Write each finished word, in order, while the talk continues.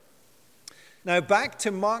Now back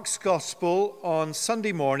to Mark's Gospel on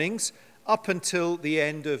Sunday mornings up until the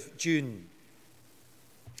end of June.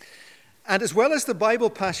 And as well as the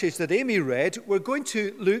Bible passage that Amy read, we're going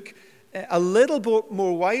to look a little bit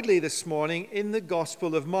more widely this morning in the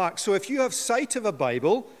Gospel of Mark. So if you have sight of a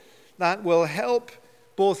Bible, that will help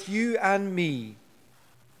both you and me.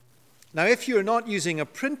 Now if you're not using a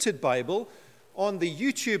printed Bible, on the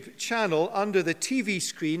YouTube channel under the TV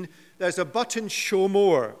screen, there's a button, Show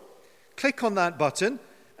More. Click on that button,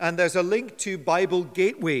 and there's a link to Bible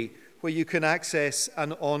Gateway, where you can access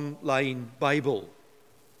an online Bible.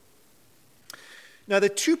 Now, the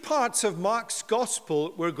two parts of Mark's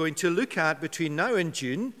Gospel we're going to look at between now and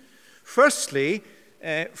June. Firstly,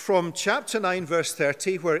 from chapter 9, verse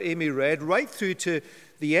 30, where Amy read, right through to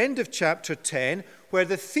the end of chapter 10, where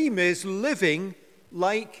the theme is living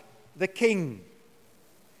like the King.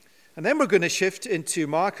 And then we're going to shift into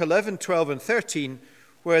Mark 11, 12, and 13,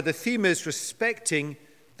 where the theme is respecting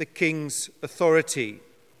the King's authority.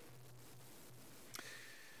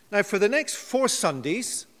 Now, for the next 4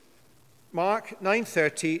 Sundays, Mark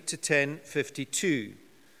 9:30 to 10:52,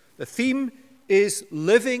 the theme is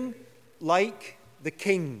living like the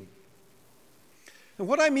King. And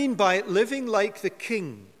what I mean by living like the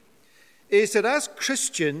King is that as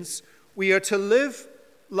Christians, we are to live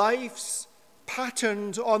lives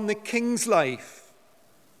patterned on the King's life,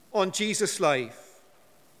 on Jesus' life.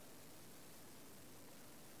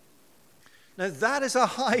 Now, that is a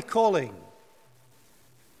high calling.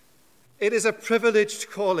 It is a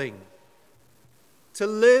privileged calling to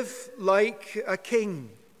live like a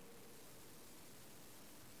king.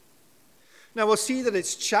 Now, we'll see that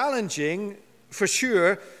it's challenging for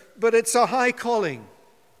sure, but it's a high calling.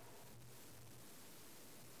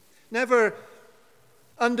 Never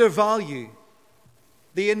undervalue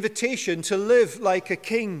the invitation to live like a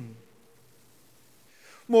king.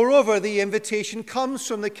 Moreover, the invitation comes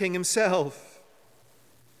from the King himself.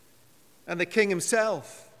 And the King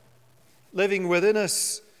himself, living within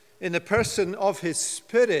us in the person of his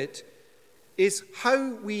Spirit, is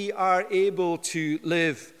how we are able to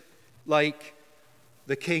live like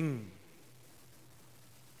the King.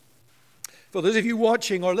 For those of you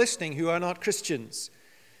watching or listening who are not Christians,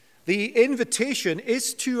 the invitation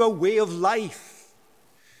is to a way of life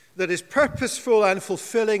that is purposeful and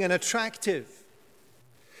fulfilling and attractive,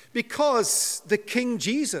 because the King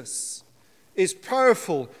Jesus is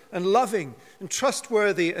powerful and loving and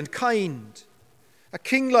trustworthy and kind. A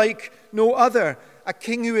king like no other, a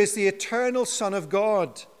king who is the eternal Son of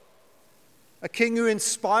God, a king who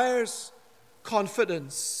inspires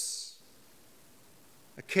confidence,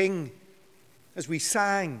 a king, as we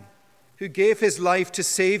sang, who gave his life to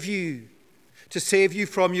save you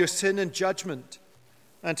from your sin and judgment,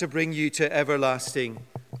 and to bring you to everlasting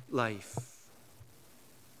life.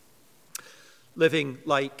 Living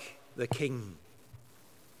like the King.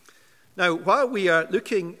 Now, while we are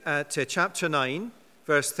looking at chapter 9,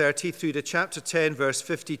 verse 30 through to chapter 10, verse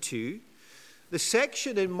 52, the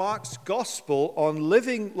section in Mark's Gospel on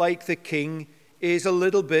living like the King is a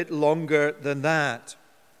little bit longer than that.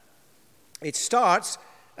 It starts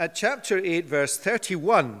at chapter 8, verse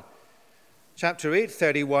 31. Chapter 8,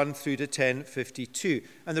 31 through to 10:52.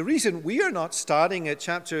 And the reason we are not starting at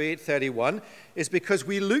chapter 8, 31 is because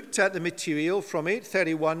we looked at the material from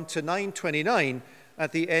 8:31 to 9:29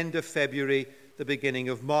 at the end of February, the beginning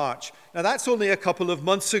of March. Now that's only a couple of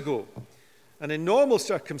months ago. And in normal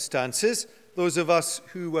circumstances, those of us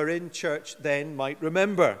who were in church then might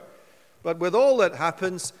remember. But with all that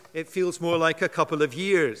happens, it feels more like a couple of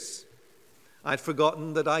years. I'd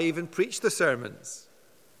forgotten that I even preached the sermons.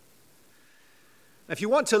 If you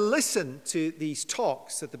want to listen to these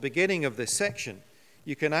talks at the beginning of this section,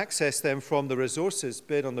 you can access them from the resources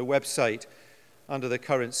bit on the website under the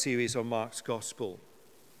current series on Mark's Gospel.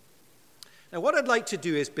 Now, what I'd like to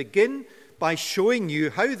do is begin by showing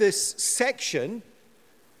you how this section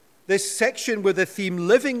with the theme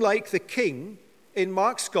Living Like the King in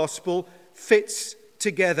Mark's Gospel fits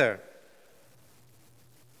together.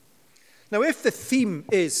 Now, if the theme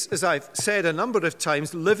is, as I've said a number of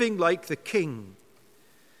times, living like the King,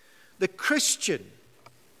 the Christian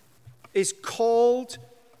is called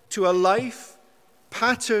to a life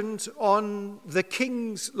patterned on the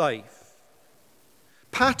King's life,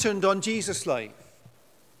 patterned on Jesus' life.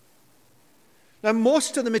 Now,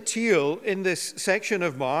 most of the material in this section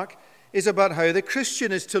of Mark is about how the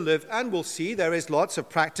Christian is to live, and we'll see there is lots of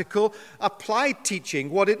practical, applied teaching,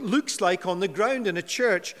 what it looks like on the ground in a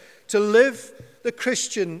church to live the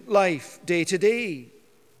Christian life day to day.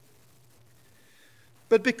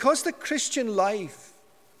 But because the Christian life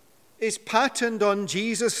is patterned on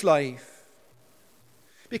Jesus' life,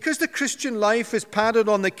 Because the Christian life is patterned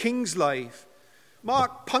on the King's life,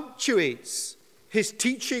 Mark punctuates his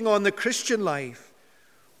teaching on the Christian life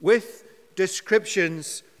with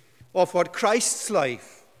descriptions of what Christ's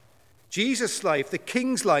life, Jesus' life, the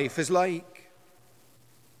King's life is like.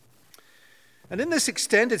 And in this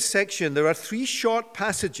extended section, there are 3 short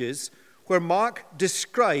passages where Mark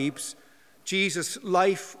describes Jesus'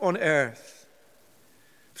 life on earth.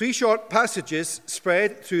 3 short passages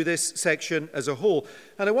spread through this section as a whole.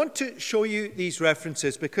 And I want to show you these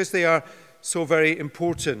references because they are so very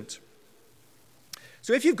important.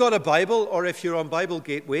 So if you've got a Bible or if you're on Bible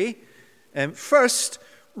Gateway, first,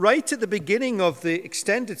 right at the beginning of the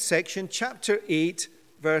extended section, chapter 8,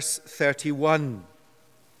 verse 31.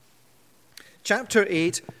 Chapter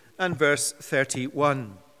 8 and verse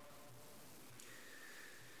 31.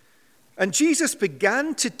 And Jesus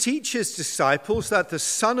began to teach his disciples that the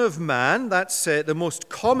Son of Man, that's the most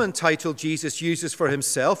common title Jesus uses for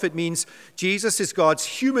himself. It means Jesus is God's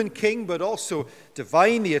human king, but also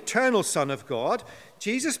divine, the eternal Son of God.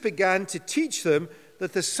 Jesus began to teach them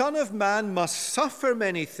that the Son of Man must suffer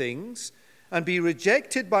many things and be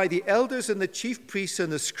rejected by the elders and the chief priests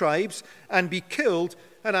and the scribes and be killed,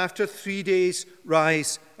 and after 3 days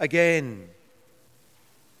rise again.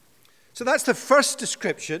 So that's the first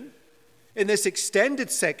description in this extended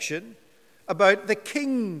section about the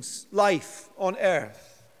King's life on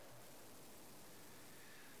earth.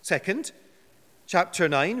 Second, chapter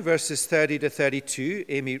 9, verses 30 to 32.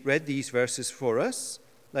 Amy read these verses for us.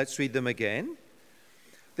 Let's read them again.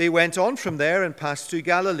 They went on from there and passed through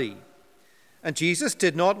Galilee. And Jesus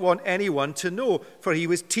did not want anyone to know, for he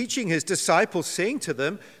was teaching his disciples, saying to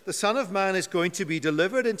them, the Son of Man is going to be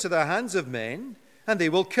delivered into the hands of men, and they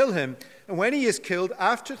will kill him. And when he is killed,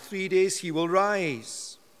 after 3 days he will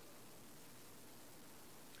rise.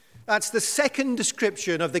 That's the second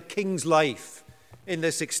description of the King's life in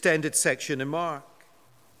this extended section in Mark.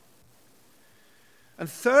 And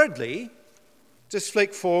thirdly, just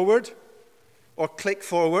flick forward or click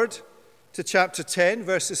forward to chapter 10,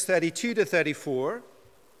 verses 32 to 34.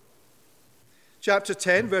 Chapter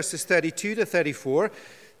 10, verses 32 to 34.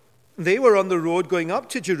 They were on the road going up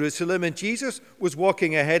to Jerusalem, and Jesus was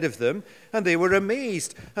walking ahead of them, and they were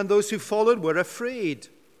amazed, and those who followed were afraid.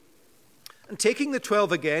 And taking the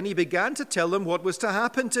 12 again, he began to tell them what was to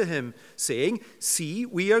happen to him, saying, see,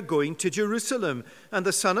 we are going to Jerusalem, and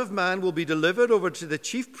the Son of Man will be delivered over to the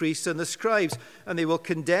chief priests and the scribes, and they will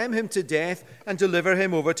condemn him to death and deliver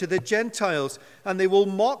him over to the Gentiles, and they will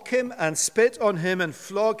mock him and spit on him and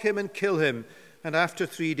flog him and kill him, and after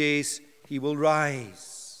 3 days he will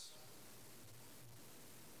rise.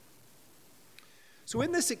 So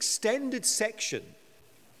in this extended section,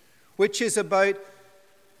 which is about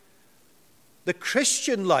the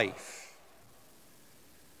Christian life,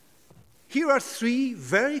 here are 3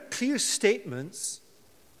 very clear statements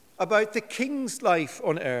about the King's life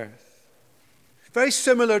on earth. Very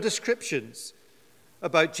similar descriptions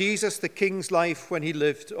about Jesus, the King's life when he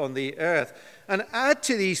lived on the earth. And add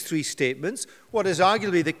to these 3 statements what is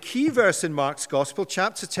arguably the key verse in Mark's Gospel,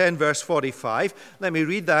 chapter 10, verse 45. Let me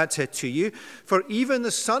read that to you. For even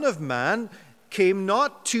the Son of Man came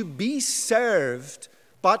not to be served,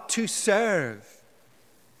 but to serve,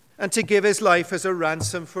 and to give his life as a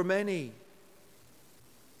ransom for many.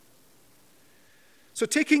 So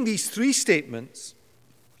taking these 3 statements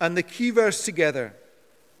and the key verse together,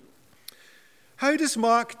 how does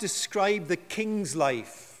Mark describe the King's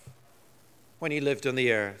life when he lived on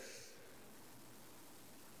the earth?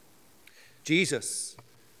 Jesus,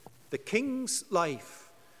 the King's life,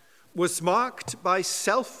 was marked by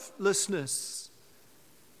selflessness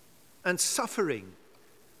and suffering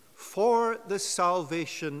for the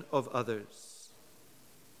salvation of others.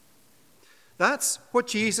 That's what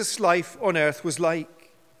Jesus' life on earth was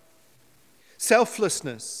like.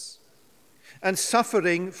 Selflessness and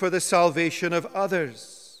suffering for the salvation of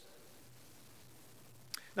others.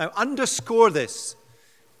 Now, underscore this.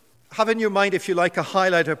 Have in your mind, if you like, a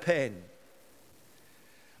highlighter pen.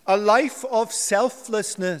 A life of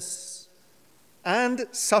selflessness and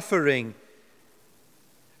suffering.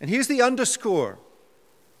 And here's the underscore.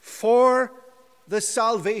 For the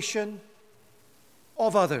salvation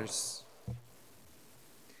of others.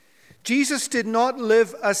 Jesus did not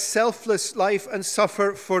live a selfless life and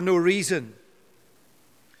suffer for no reason.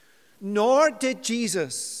 Nor did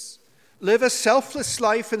Jesus live a selfless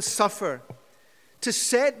life and suffer to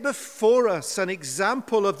set before us an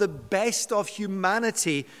example of the best of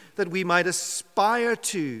humanity that we might aspire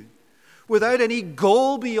to, without any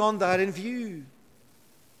goal beyond that in view.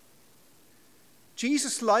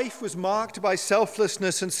 Jesus' life was marked by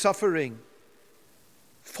selflessness and suffering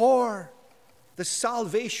for the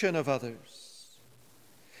salvation of others.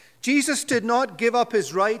 Jesus did not give up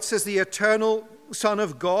his rights as the eternal Son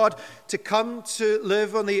of God to come to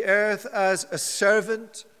live on the earth as a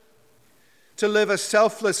servant, to live a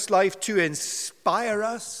selfless life to inspire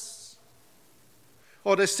us,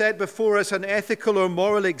 or to set before us an ethical or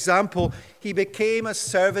moral example. He became a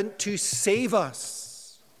servant to save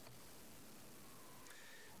us.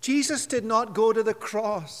 Jesus did not go to the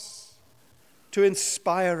cross to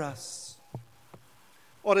inspire us,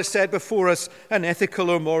 or to set before us an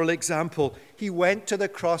ethical or moral example. He went to the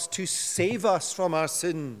cross to save us from our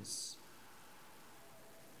sins.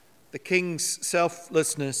 The King's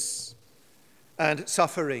selflessness and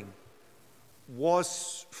suffering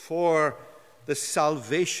was for the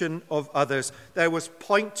salvation of others. There was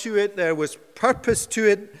point to it. There was purpose to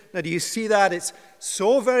it. Now, do you see that? It's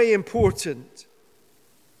so very important.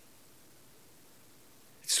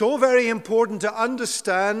 It's so very important to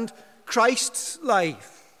understand Christ's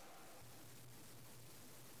life.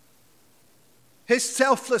 His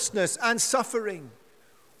selflessness and suffering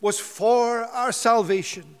was for our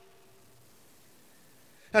salvation.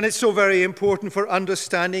 And it's so very important for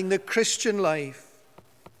understanding the Christian life.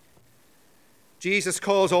 Jesus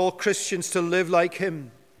calls all Christians to live like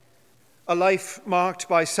him, a life marked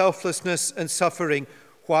by selflessness and suffering.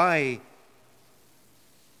 Why?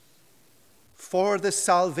 For the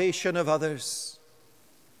salvation of others.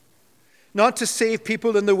 Not to save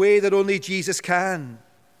people in the way that only Jesus can,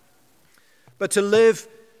 but to live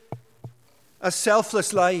a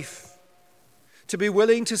selfless life, to be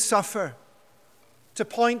willing to suffer, to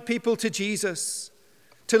point people to Jesus,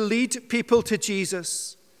 to lead people to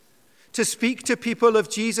Jesus, to speak to people of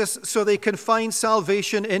Jesus so they can find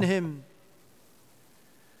salvation in him.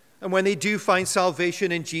 And when they do find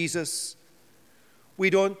salvation in Jesus, we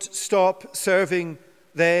don't stop serving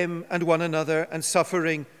them and one another and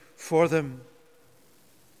suffering for them.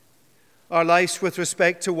 Our lives with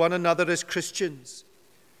respect to one another as Christians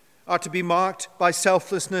are to be marked by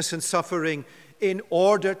selflessness and suffering in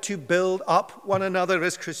order to build up one another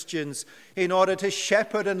as Christians, in order to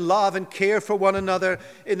shepherd and love and care for one another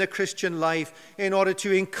in the Christian life, in order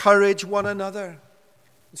to encourage one another,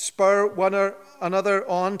 spur one another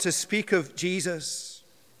on to speak of Jesus.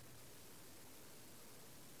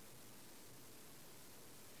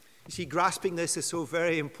 You see, grasping this is so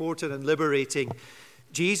very important and liberating.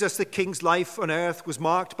 Jesus, the King's life on earth, was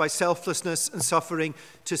marked by selflessness and suffering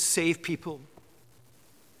to save people.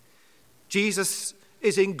 Jesus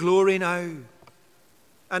is in glory now,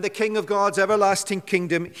 and the King of God's everlasting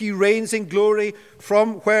kingdom. He reigns in glory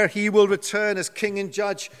from where he will return as King and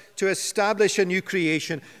Judge to establish a new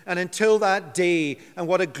creation. And until that day, and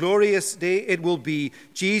what a glorious day it will be,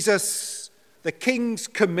 Jesus, the King's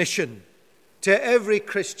commission to every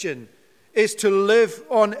Christian is to live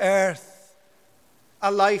on earth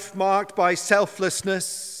a life marked by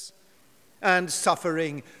selflessness and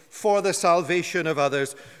suffering for the salvation of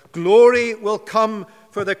others. Glory will come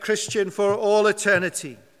for the Christian for all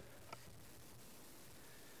eternity.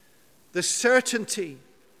 The certainty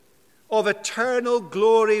of eternal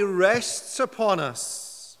glory rests upon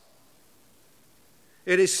us.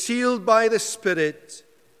 It is sealed by the Spirit.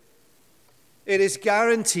 It is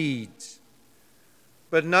guaranteed.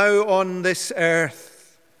 But now on this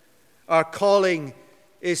earth, our calling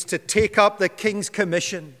is to take up the King's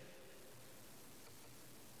commission,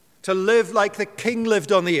 to live like the King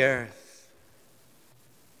lived on the earth,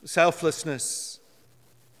 selflessness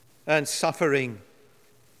and suffering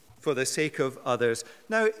for the sake of others.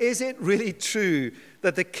 Now, is it really true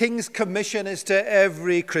that the King's commission is to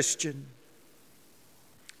every Christian?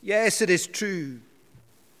 Yes, it is true.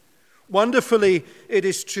 Wonderfully, it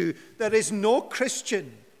is true. There is no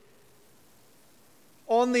Christian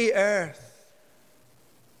on the earth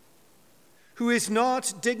who is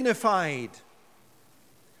not dignified,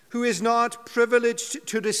 who is not privileged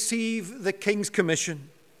to receive the King's commission.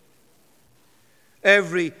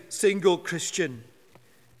 Every single Christian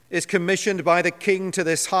is commissioned by the King to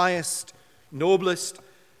this highest, noblest,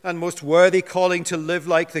 and most worthy calling to live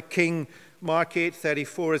like the King. Mark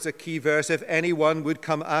 8:34 is a key verse. If anyone would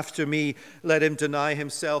come after me, let him deny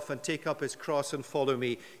himself and take up his cross and follow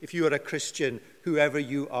me. If you are a Christian, whoever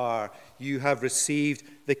you are, you have received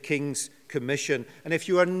the King's commission. And if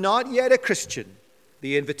you are not yet a Christian,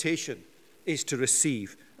 the invitation is to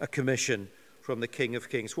receive a commission from the King of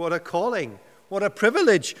Kings. What a calling, what a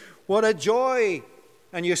privilege, what a joy.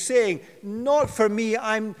 And you're saying, not for me,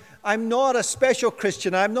 I'm not a special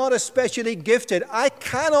Christian, I'm not especially gifted, I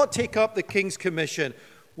cannot take up the King's commission.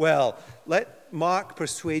 Well, let Mark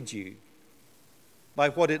persuade you by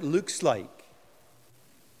what it looks like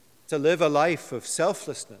to live a life of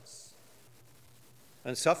selflessness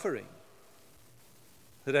and suffering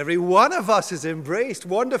that every one of us has embraced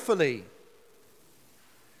wonderfully.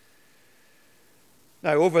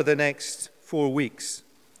 Now, over the next 4 weeks,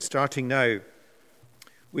 starting now,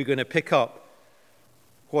 we're going to pick up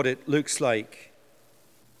what it looks like.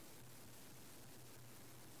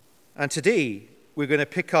 And today, we're going to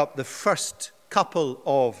pick up the first couple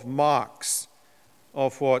of marks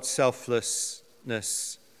of what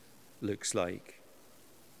selflessness looks like.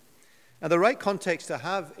 And the right context to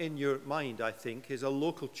have in your mind, I think, is a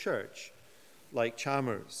local church like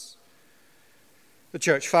Chalmers. The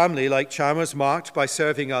church family like Chalmers, marked by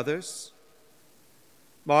serving others,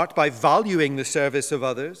 marked by valuing the service of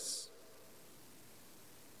others.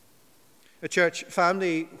 A church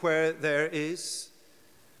family where there is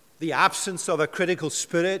the absence of a critical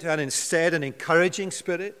spirit and instead an encouraging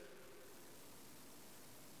spirit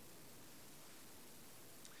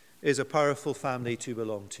is a powerful family to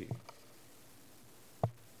belong to.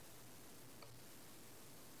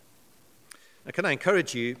 Now, can I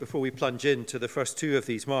encourage you, before we plunge into the first two of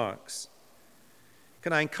these marks,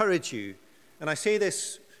 can I encourage you, and I say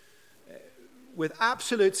this with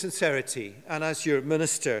absolute sincerity and as your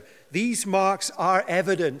minister, these marks are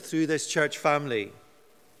evident through this church family.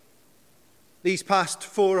 These past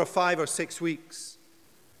 4 or 5 or 6 weeks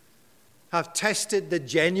have tested the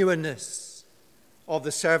genuineness of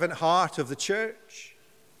the servant heart of the church.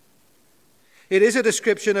 It is a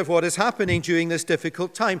description of what is happening during this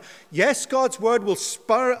difficult time. Yes, God's word will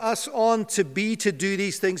spur us on to do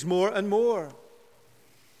these things more and more.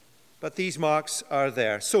 But these marks are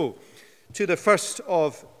there. So, to the first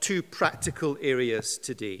of 2 practical areas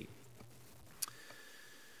today.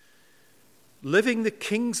 Living the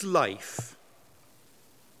King's life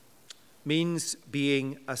means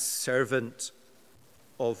being a servant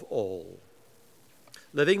of all.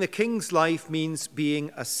 Living the King's life means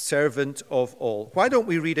being a servant of all. Why don't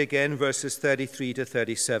we read again verses 33 to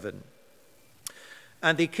 37?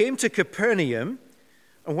 And they came to Capernaum,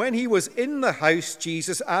 and when he was in the house,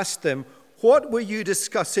 Jesus asked them, "What were you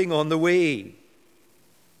discussing on the way?"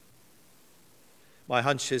 My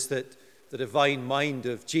hunch is that the divine mind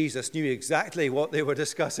of Jesus knew exactly what they were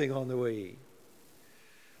discussing on the way.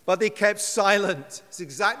 But they kept silent. It's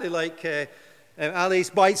exactly like Ali's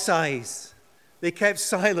Bite Size. They kept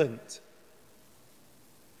silent.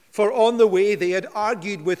 For on the way they had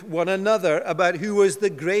argued with one another about who was the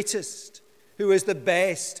greatest, who was the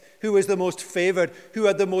best, who was the most favored, who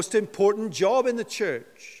had the most important job in the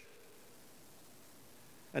church.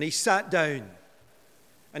 And he sat down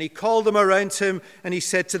and he called them around him and he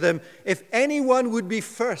said to them, "If anyone would be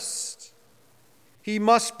first, he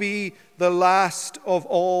must be the last of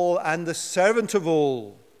all and the servant of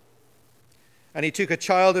all." And he took a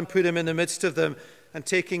child and put him in the midst of them, and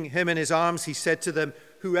taking him in his arms, he said to them,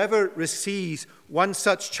 "Whoever receives one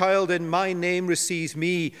such child in my name receives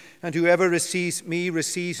me, and whoever receives me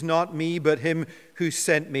receives not me, but him who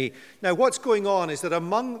sent me." Now, what's going on is that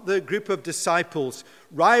among the group of disciples,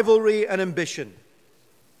 rivalry and ambition,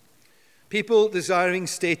 people desiring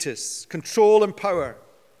status, control and power.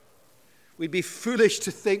 We'd be foolish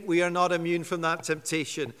to think we are not immune from that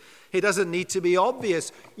temptation. It doesn't need to be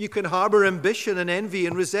obvious. You can harbor ambition and envy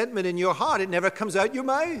and resentment in your heart. It never comes out your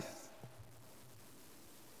mouth.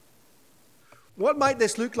 What might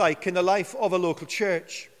this look like in the life of a local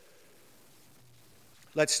church?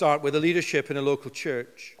 Let's start with the leadership in a local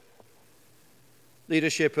church.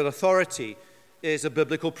 Leadership and authority is a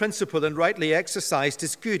biblical principle, and rightly exercised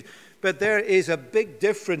is good. But there is a big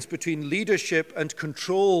difference between leadership and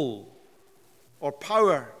control or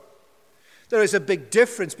power. There is a big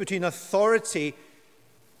difference between authority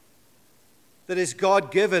that is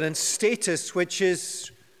God-given and status which is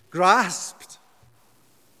grasped.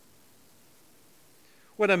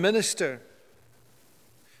 When a minister,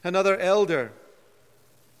 another elder,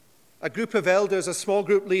 a group of elders, a small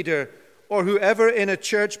group leader, or whoever in a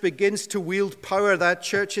church begins to wield power, that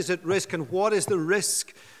church is at risk. And what is the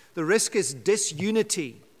risk? The risk is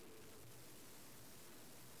disunity,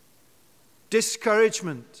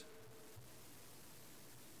 discouragement,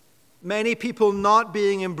 many people not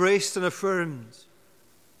being embraced and affirmed.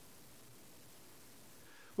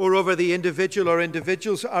 Moreover, the individual or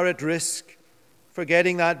individuals are at risk,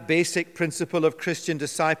 forgetting that basic principle of Christian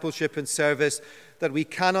discipleship and service, that we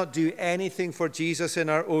cannot do anything for Jesus in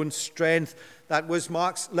our own strength. That was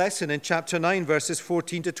Mark's lesson in chapter 9, verses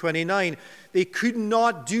 14 to 29. They could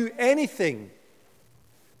not do anything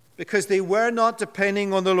because they were not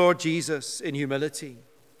depending on the Lord Jesus in humility.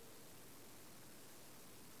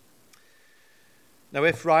 Now,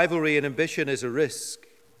 if rivalry and ambition is a risk,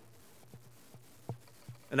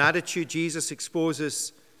 an attitude Jesus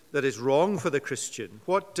exposes that is wrong for the Christian?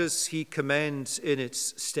 What does he commend in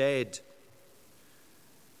its stead?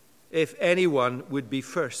 If anyone would be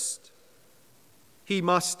first, he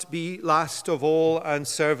must be last of all and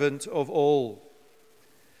servant of all.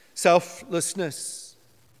 Selflessness,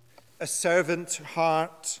 a servant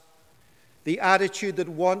heart, the attitude that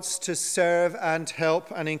wants to serve and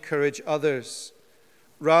help and encourage others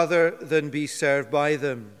rather than be served by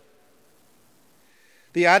them.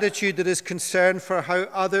 The attitude that is concerned for how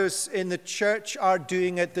others in the church are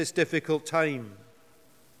doing at this difficult time.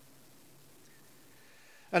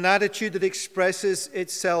 An attitude that expresses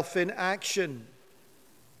itself in action.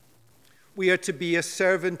 We are to be a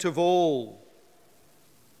servant of all.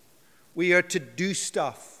 We are to do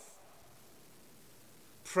stuff.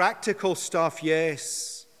 Practical stuff,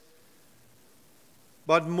 yes.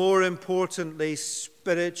 But more importantly,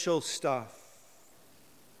 spiritual stuff.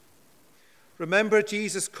 Remember,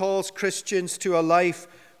 Jesus calls Christians to a life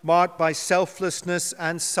marked by selflessness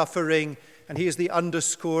and suffering. And here's the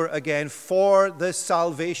underscore again, for the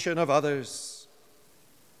salvation of others.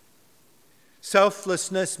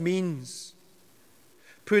 Selflessness means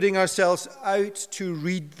putting ourselves out to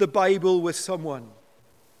read the Bible with someone,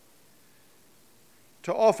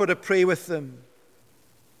 to offer to pray with them,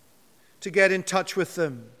 to get in touch with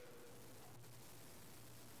them.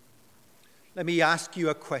 Let me ask you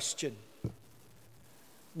a question,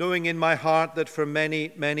 knowing in my heart that for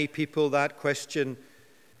many, many people that question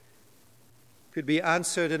could be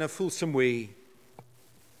answered in a fulsome way.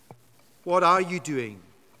 What are you doing?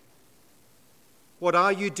 What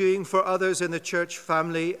are you doing for others in the church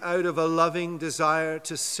family out of a loving desire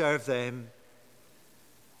to serve them,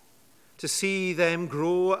 to see them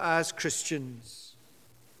grow as Christians?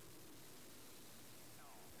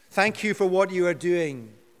 Thank you for what you are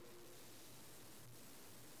doing.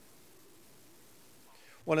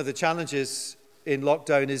 One of the challenges in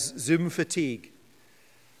lockdown is Zoom fatigue.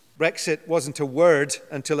 Brexit wasn't a word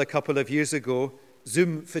until a couple of years ago.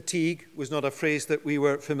 Zoom fatigue was not a phrase that we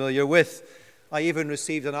were familiar with. I even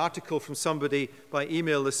received an article from somebody by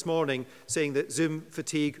email this morning saying that Zoom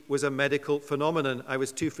fatigue was a medical phenomenon. I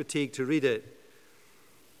was too fatigued to read it.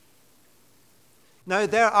 Now,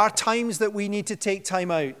 there are times that we need to take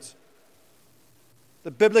time out.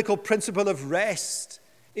 The biblical principle of rest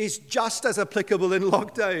is just as applicable in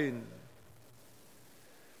lockdown.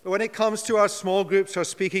 But when it comes to our small groups or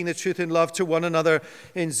speaking the truth in love to one another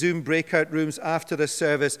in Zoom breakout rooms after the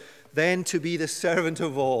service, then to be the servant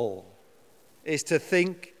of all is to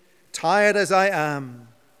think, tired as I am,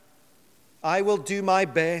 I will do my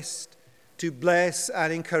best to bless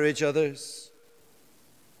and encourage others.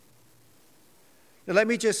 Now let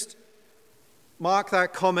me just mark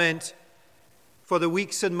that comment for the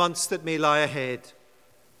weeks and months that may lie ahead.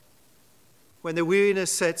 When the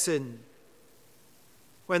weariness sets in,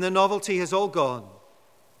 when the novelty has all gone,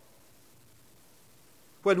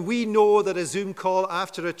 when we know that a Zoom call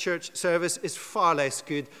after a church service is far less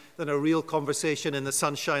good than a real conversation in the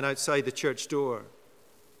sunshine outside the church door.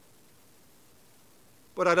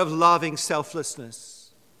 But out of loving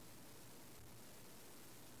selflessness,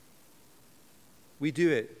 we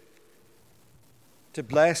do it to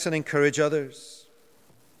bless and encourage others.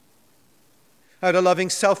 Out of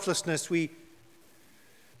loving selflessness, we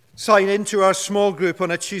sign into our small group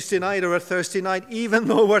on a Tuesday night or a Thursday night, even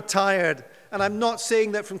though we're tired. And I'm not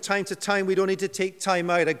saying that from time to time we don't need to take time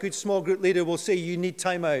out. A good small group leader will say you need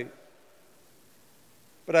time out.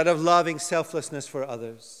 But out of loving selflessness for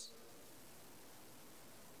others,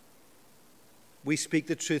 we speak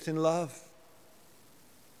the truth in love.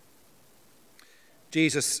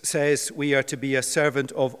 Jesus says we are to be a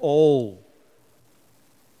servant of all.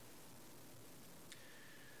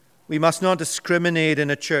 We must not discriminate in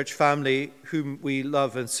a church family whom we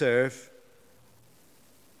love and serve.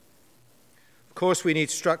 Of course, we need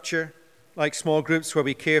structure, like small groups where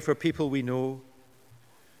we care for people we know.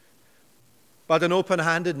 But an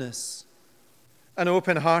open-handedness, an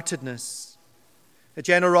open-heartedness, a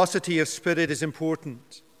generosity of spirit is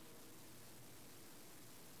important.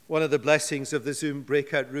 One of the blessings of the Zoom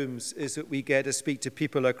breakout rooms is that we get to speak to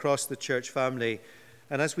people across the church family.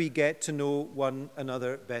 And as we get to know one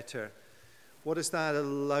another better, what does that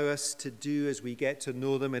allow us to do as we get to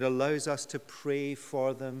know them? It allows us to pray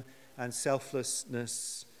for them, and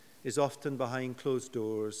selflessness is often behind closed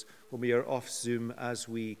doors when we are off Zoom as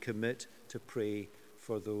we commit to pray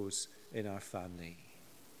for those in our family.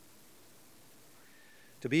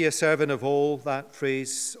 To be a servant of all, that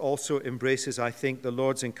phrase also embraces, I think, the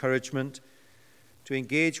Lord's encouragement to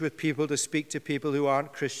engage with people, to speak to people who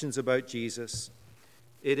aren't Christians about Jesus.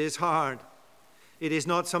 It is hard. It is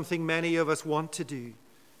not something many of us want to do.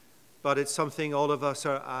 but it's something all of us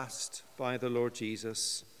are asked by the Lord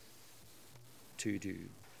Jesus to do.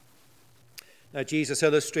 Now, Jesus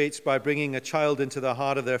illustrates by bringing a child into the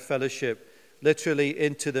heart of their fellowship, literally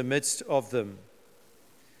into the midst of them,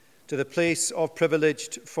 to the place of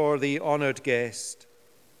privilege for the honored guest.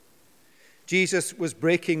 Jesus was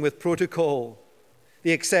breaking with protocol,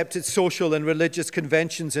 the accepted social and religious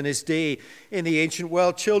conventions in his day. In the ancient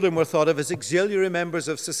world, children were thought of as auxiliary members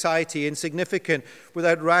of society, insignificant,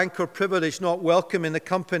 without rank or privilege, not welcome in the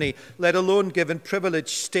company, let alone given privileged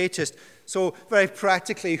status. So very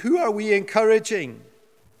practically, who are we encouraging?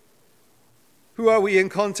 Who are we in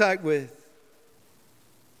contact with?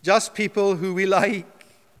 Just people who we like,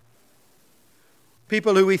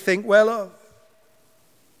 people who we think well of.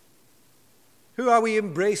 Who are we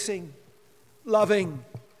embracing, loving,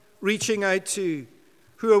 reaching out to?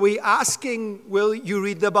 Who are we asking, will you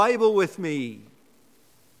read the Bible with me?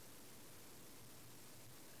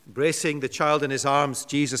 Embracing the child in his arms,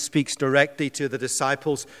 Jesus speaks directly to the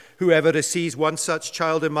disciples. Whoever receives one such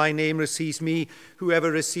child in my name receives me.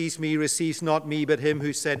 Whoever receives me receives not me, but him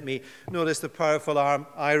who sent me. Notice the powerful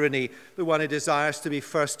irony. The one who desires to be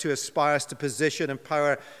first, who aspires to position and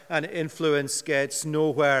power and influence, gets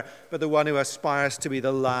nowhere. But the one who aspires to be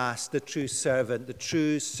the last, the true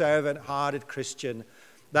servant-hearted Christian,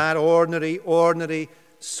 that ordinary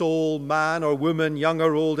soul, man or woman, young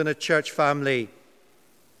or old in a church family,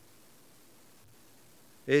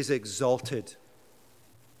 is exalted.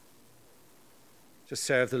 To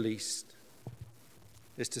serve the least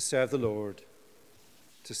is to serve the Lord.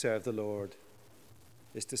 To serve the Lord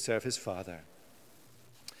is to serve his Father.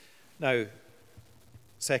 Now,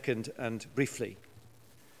 second and briefly,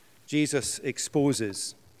 Jesus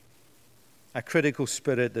exposes a critical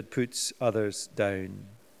spirit that puts others down.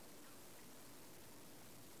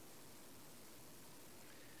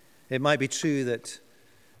 It might be true that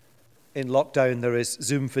in lockdown there is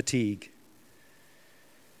Zoom fatigue.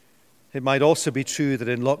 It might also be true that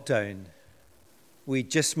in lockdown we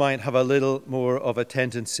just might have a little more of a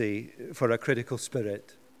tendency for a critical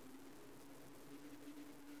spirit.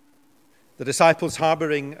 The disciples,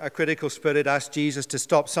 harboring a critical spirit, asked Jesus to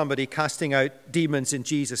stop somebody casting out demons in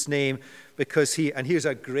Jesus' name because and here's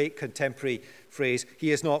a great contemporary phrase,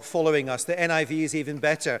 he is not following us. The NIV is even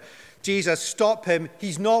better. Jesus, stop him.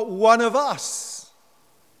 He's not one of us.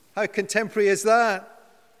 How contemporary is that?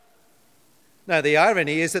 Now, the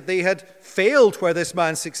irony is that they had failed where this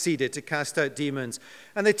man succeeded to cast out demons.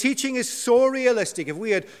 And the teaching is so realistic. If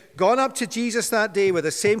we had gone up to Jesus that day with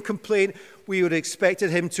the same complaint, we would have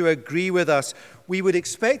expected him to agree with us. We would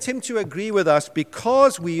expect him to agree with us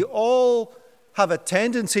because we all have a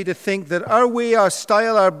tendency to think that our way, our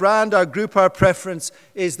style, our brand, our group, our preference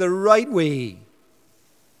is the right way.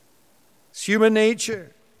 It's human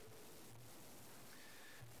nature.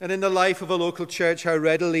 And in the life of a local church, how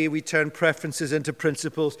readily we turn preferences into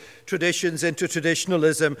principles, traditions into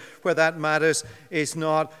traditionalism, where that matters is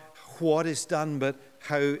not what is done, but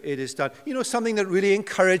how it is done. You know, something that really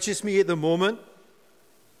encourages me at the moment?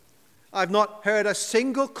 I've not heard a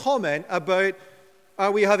single comment about,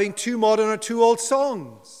 are we having too modern or too old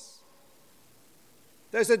songs?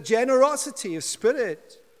 There's a generosity of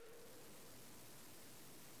spirit.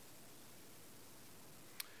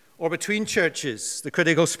 Or between churches, the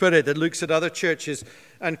critical spirit that looks at other churches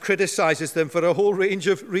and criticizes them for a whole range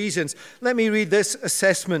of reasons. Let me read this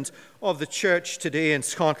assessment of the church today in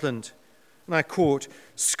Scotland. And I quote,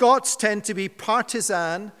 Scots tend to be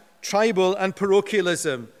partisan, tribal, and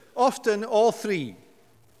parochialism, often all three.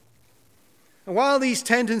 And while these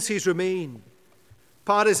tendencies remain,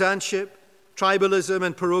 partisanship, tribalism,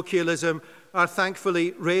 and parochialism are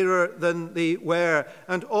thankfully rarer than they were,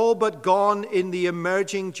 and all but gone in the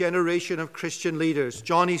emerging generation of Christian leaders,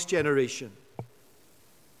 Johnny's generation.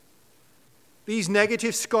 These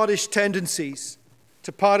negative Scottish tendencies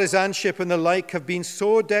to partisanship and the like have been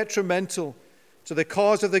so detrimental to the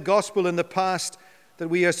cause of the gospel in the past that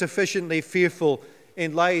we are sufficiently fearful,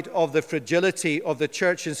 in light of the fragility of the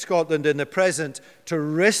church in Scotland in the present, to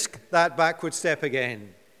risk that backward step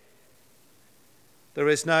again. There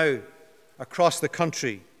is now, across the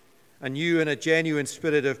country, a new and a genuine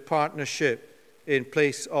spirit of partnership in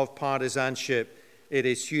place of partisanship. It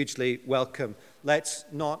is hugely welcome. Let's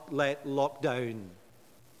not let lockdown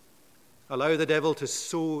allow the devil to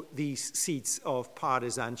sow these seeds of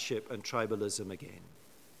partisanship and tribalism again.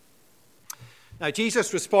 Now,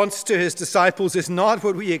 Jesus' response to his disciples is not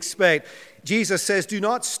what we expect. Jesus says, "Do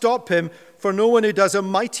not stop him, for no one who does a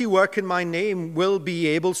mighty work in my name will be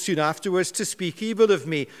able soon afterwards to speak evil of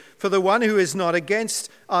me. For the one who is not against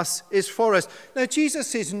us is for us." Now,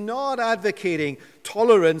 Jesus is not advocating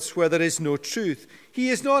tolerance where there is no truth. He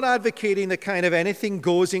is not advocating the kind of anything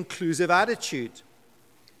goes inclusive attitude.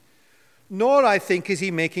 Nor, I think, is he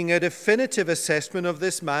making a definitive assessment of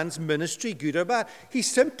this man's ministry, good or bad. He's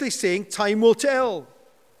simply saying time will tell.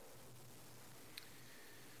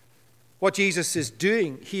 What Jesus is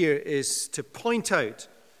doing here is to point out,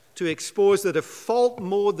 to expose the default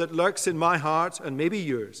mode that lurks in my heart and maybe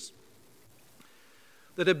yours,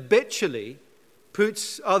 that habitually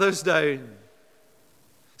puts others down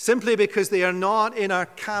simply because they are not in our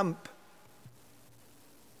camp,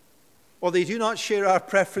 or they do not share our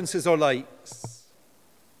preferences or likes.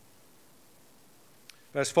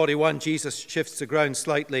 Verse 41, Jesus shifts the ground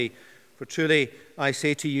slightly. "For truly I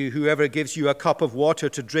say to you, whoever gives you a cup of water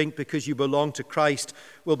to drink because you belong to Christ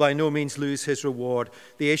will by no means lose his reward."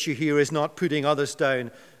 The issue here is not putting others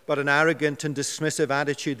down, but an arrogant and dismissive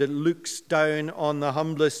attitude that looks down on the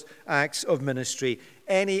humblest acts of ministry.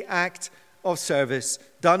 Any act of service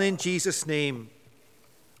done in Jesus' name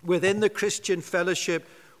within the Christian fellowship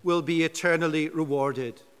will be eternally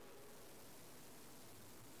rewarded.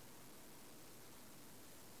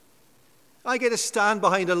 I get to stand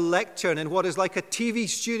behind a lectern in what is like a TV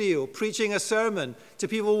studio, preaching a sermon to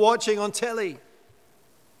people watching on telly.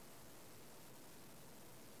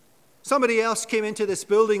 Somebody else came into this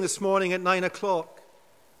building this morning at 9 o'clock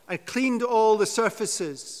and cleaned all the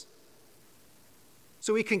surfaces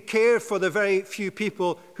so we can care for the very few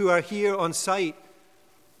people who are here on site.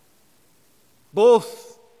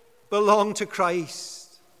 Both belong to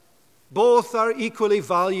Christ. Both are equally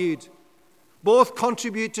valued. Both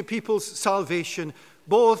contribute to people's salvation.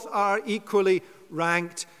 Both are equally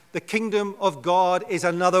ranked. The kingdom of God is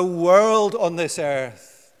another world on this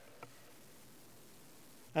earth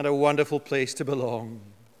and a wonderful place to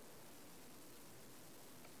belong.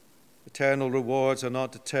 Eternal rewards are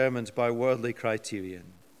not determined by worldly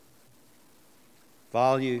criterion.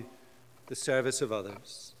 Value the service of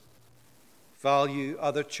others. Value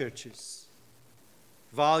other churches.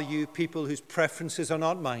 Value people whose preferences are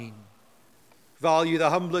not mine. Value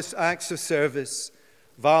the humblest acts of service.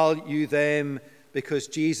 Value them because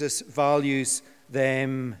Jesus values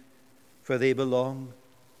them, for they belong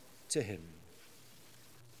to him.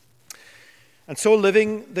 And so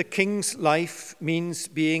living the king's life means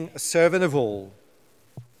being a servant of all.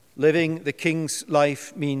 Living the king's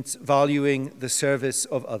life means valuing the service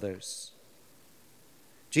of others.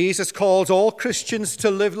 Jesus calls all Christians to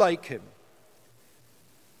live like him,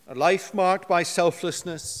 a life marked by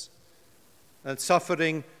selflessness and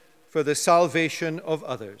suffering for the salvation of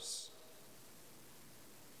others.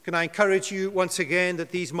 Can I encourage you once again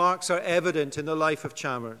that these marks are evident in the life of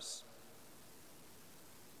Chalmers?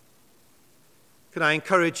 Can I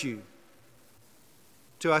encourage you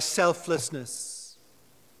to a selflessness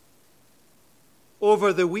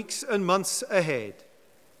over the weeks and months ahead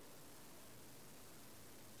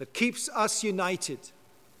that keeps us united,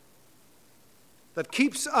 that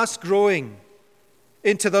keeps us growing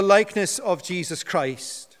into the likeness of Jesus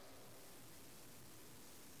Christ,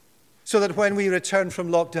 so that when we return from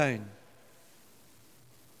lockdown,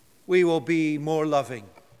 we will be more loving,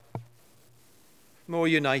 more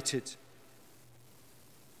united.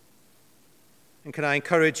 And can I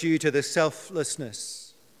encourage you to the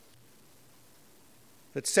selflessness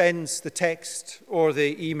that sends the text or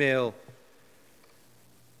the email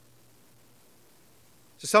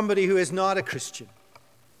to somebody who is not a Christian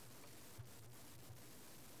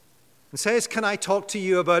and says, "Can I talk to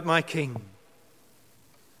you about my King?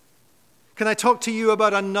 Can I talk to you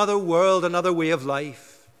about another world, another way of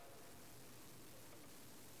life?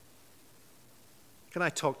 Can I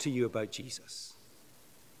talk to you about Jesus?"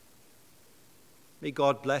 May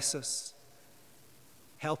God bless us,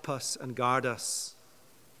 help us and guard us,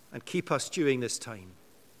 and keep us during this time.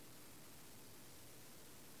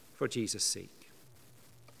 For Jesus' sake.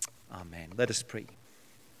 Amen. Let us pray.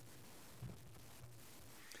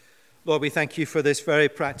 Lord, we thank you for this very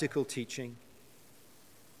practical teaching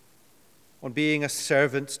on being a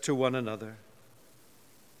servant to one another.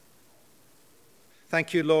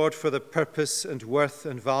 Thank you, Lord, for the purpose and worth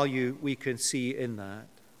and value we can see in that.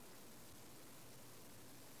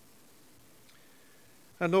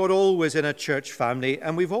 And Lord, always in a church family,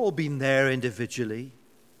 and we've all been there individually.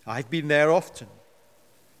 I've been there often.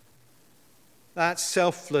 That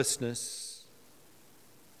selflessness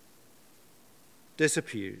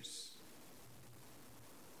disappears.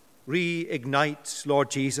 reignite,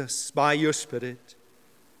 Lord Jesus, by your Spirit,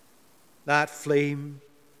 that flame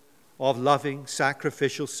of loving,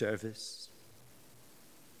 sacrificial service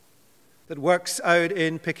that works out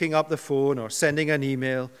in picking up the phone or sending an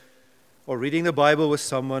email or reading the Bible with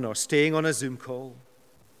someone or staying on a Zoom call.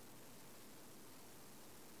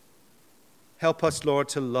 Help us, Lord,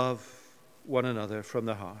 to love one another from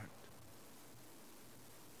the heart.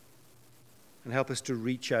 And help us to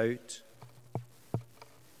reach out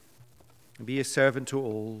and be a servant to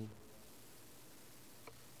all,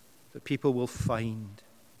 that people will find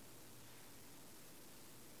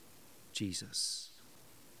Jesus.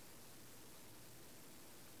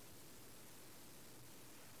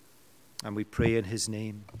 And we pray in his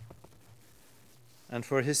name and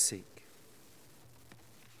for his sake.